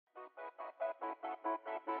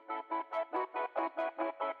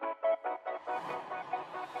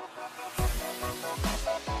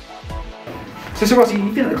So Ross,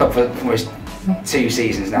 you've been at the club for almost 2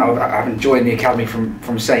 seasons now, having joined the academy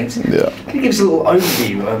from Saints. Yeah. Can you give us a little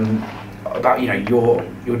overview about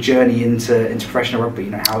your journey into professional rugby?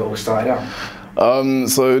 How it all started out.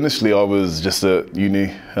 So initially I was just at uni,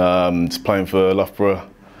 just playing for Loughborough,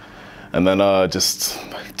 and then just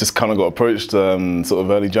kind of got approached sort of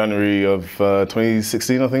early January of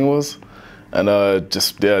 2016, I think it was, and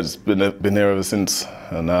just been here ever since,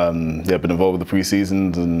 and been involved with the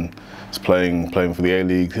pre-seasons and just playing for the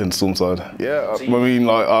A-League and Stormside. Yeah, I mean,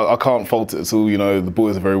 like I can't fault it at all. The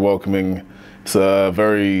boys are very welcoming. It's a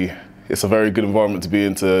very good environment to be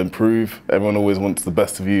in, to improve. Everyone always wants the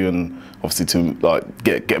best of you, and obviously to like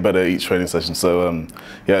get better at each training session. So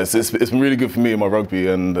yeah, it's been really good for me in my rugby,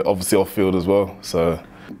 and obviously off field as well. So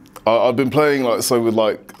I've been playing with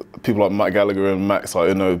people like Matt Gallagher and Max.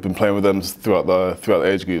 Been playing with them throughout the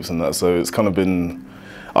age groups and that. So it's kind of been.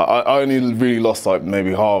 I only really lost like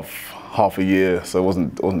maybe half a year, so it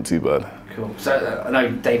wasn't too bad. Cool. So I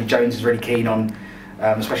know David Jones is really keen on,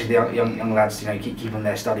 especially the young lads, keep on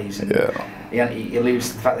their studies. And yeah. He alludes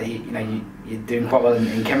to the fact that you're doing quite well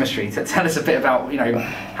in chemistry. Tell us a bit about your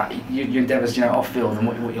endeavours off field and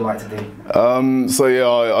what you like to do. So yeah,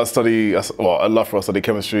 I study. Well, at Loughborough I study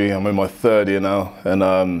chemistry. I'm in my 3rd year now, and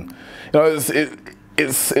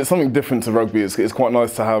it's something different to rugby. It's quite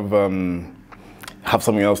nice to have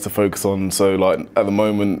something else to focus on. So like at the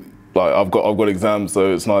moment, like I've got exams,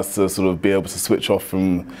 so it's nice to sort of be able to switch off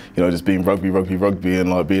from just being rugby, and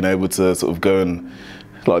like being able to sort of go and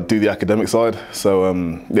like do the academic side. So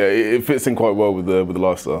yeah, it fits in quite well with the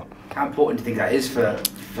lifestyle. How important do you think that is for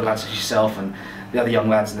lads like yourself and the other young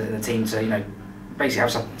lads in the team to basically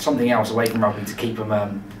have something else away from rugby to keep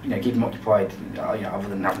them occupied, other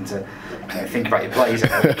than having to think about your plays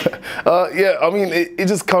every week? Yeah, I mean, it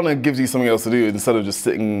just kind of gives you something else to do instead of just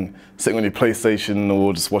sitting on your PlayStation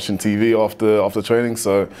or just watching TV after training.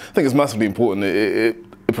 So I think it's massively important. It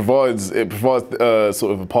provides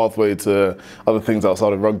sort of a pathway to other things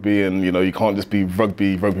outside of rugby, and you can't just be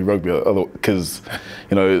rugby because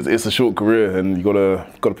it's a short career and you got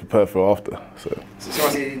to prepare for after. So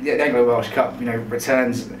obviously the Anglo Welsh Cup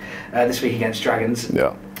returns this week against Dragons.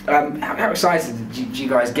 Yeah. How excited do you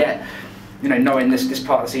guys get knowing this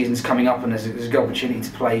part of the season's coming up, and there's a good opportunity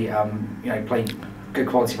to play play good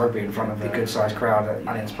quality rugby in front of a good sized crowd at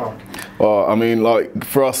Allianz Park? Well, I mean, like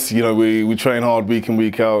for us, we train hard week in,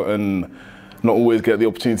 week out, and not always get the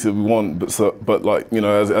opportunity that we want. But like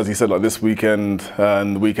as you said, like this weekend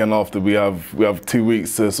and the weekend after, we have 2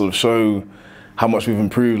 weeks to sort of show how much we've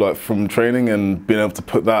improved, like from training, and being able to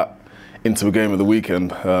put that into a game of the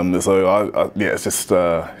weekend. So yeah, it's just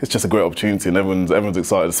a great opportunity, and everyone's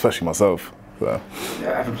excited, especially myself. So.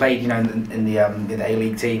 Having played, in the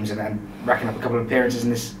A-League teams and racking up a couple of appearances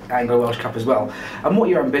in this Anglo Welsh Cup as well. And what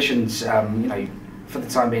are your ambitions, for the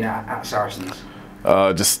time being at Saracens?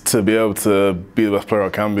 Just to be able to be the best player I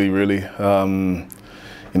can be, really.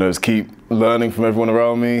 Just keep learning from everyone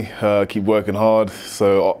around me, keep working hard,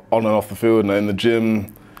 so on and off the field and in the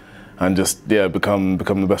gym, and just become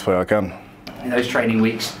the best player I can. In those training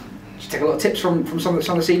weeks, do you take a lot of tips from some of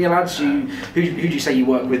the senior lads? Who do you say you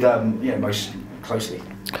work with most closely?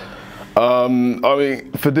 I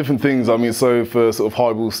mean, for different things. I mean, so for sort of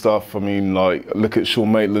high ball stuff, I mean, like look at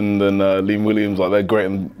Sean Maitland and Liam Williams. Like they're great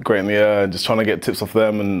in the air, and just trying to get tips off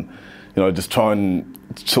them, and just try and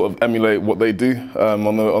sort of emulate what they do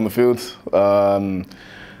on the field.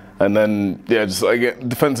 And then just again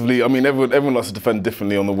defensively. I mean, everyone likes to defend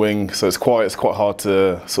differently on the wing, so it's quite hard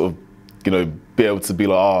to sort of be able to be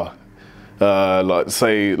like like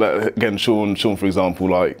say again Sean for example,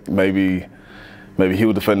 like maybe he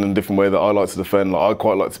will defend in a different way that I like to defend. Like I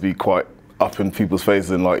quite like to be quite up in people's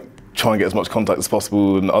faces and like try and get as much contact as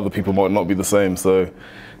possible, and other people might not be the same. So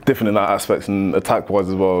different in that aspect, and attack-wise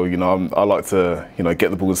as well. I like to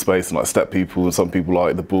get the ball in space and like step people, and some people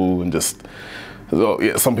like the ball and just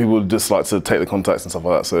some people just like to take the contacts and stuff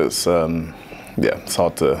like that. So it's it's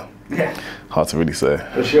hard to really say.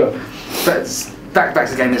 For sure. But back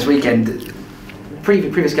to the game this weekend.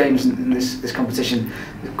 Previous games in this competition,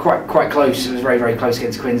 quite close. It was very close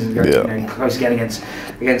against Quins, and close again against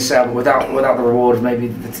Sale, but without the reward maybe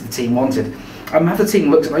the team wanted. Have the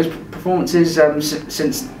team looked at those performances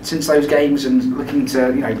since those games, and looking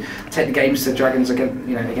to take the games to Dragons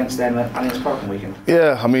against them at Allianz Park on the weekend?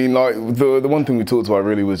 Yeah, I mean, like the one thing we talked about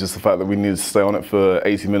really was just the fact that we needed to stay on it for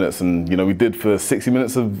 80 minutes, and we did for 60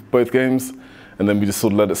 minutes of both games. And then we just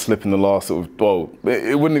sort of let it slip in the last sort of, well,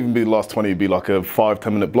 it wouldn't even be the last 20, it'd be like a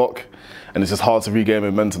 5-10 minute block. And it's just hard to regain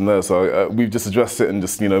momentum there. So we've just addressed it, and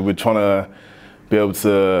just, we're trying to be able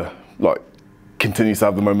to like continue to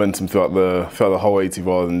have the momentum throughout the whole 80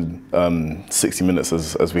 rather than 60 minutes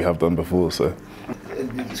as we have done before. So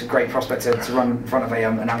it's a great prospect to run in front of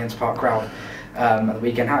an Allianz Park crowd at the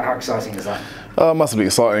weekend. How exciting is that? Massively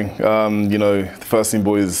exciting. You know, the first team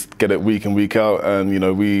boys get it week in, week out, and you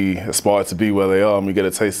know, we aspire to be where they are, and we get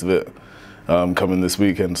a taste of it coming this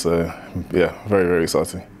weekend. So yeah, very, very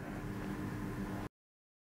exciting.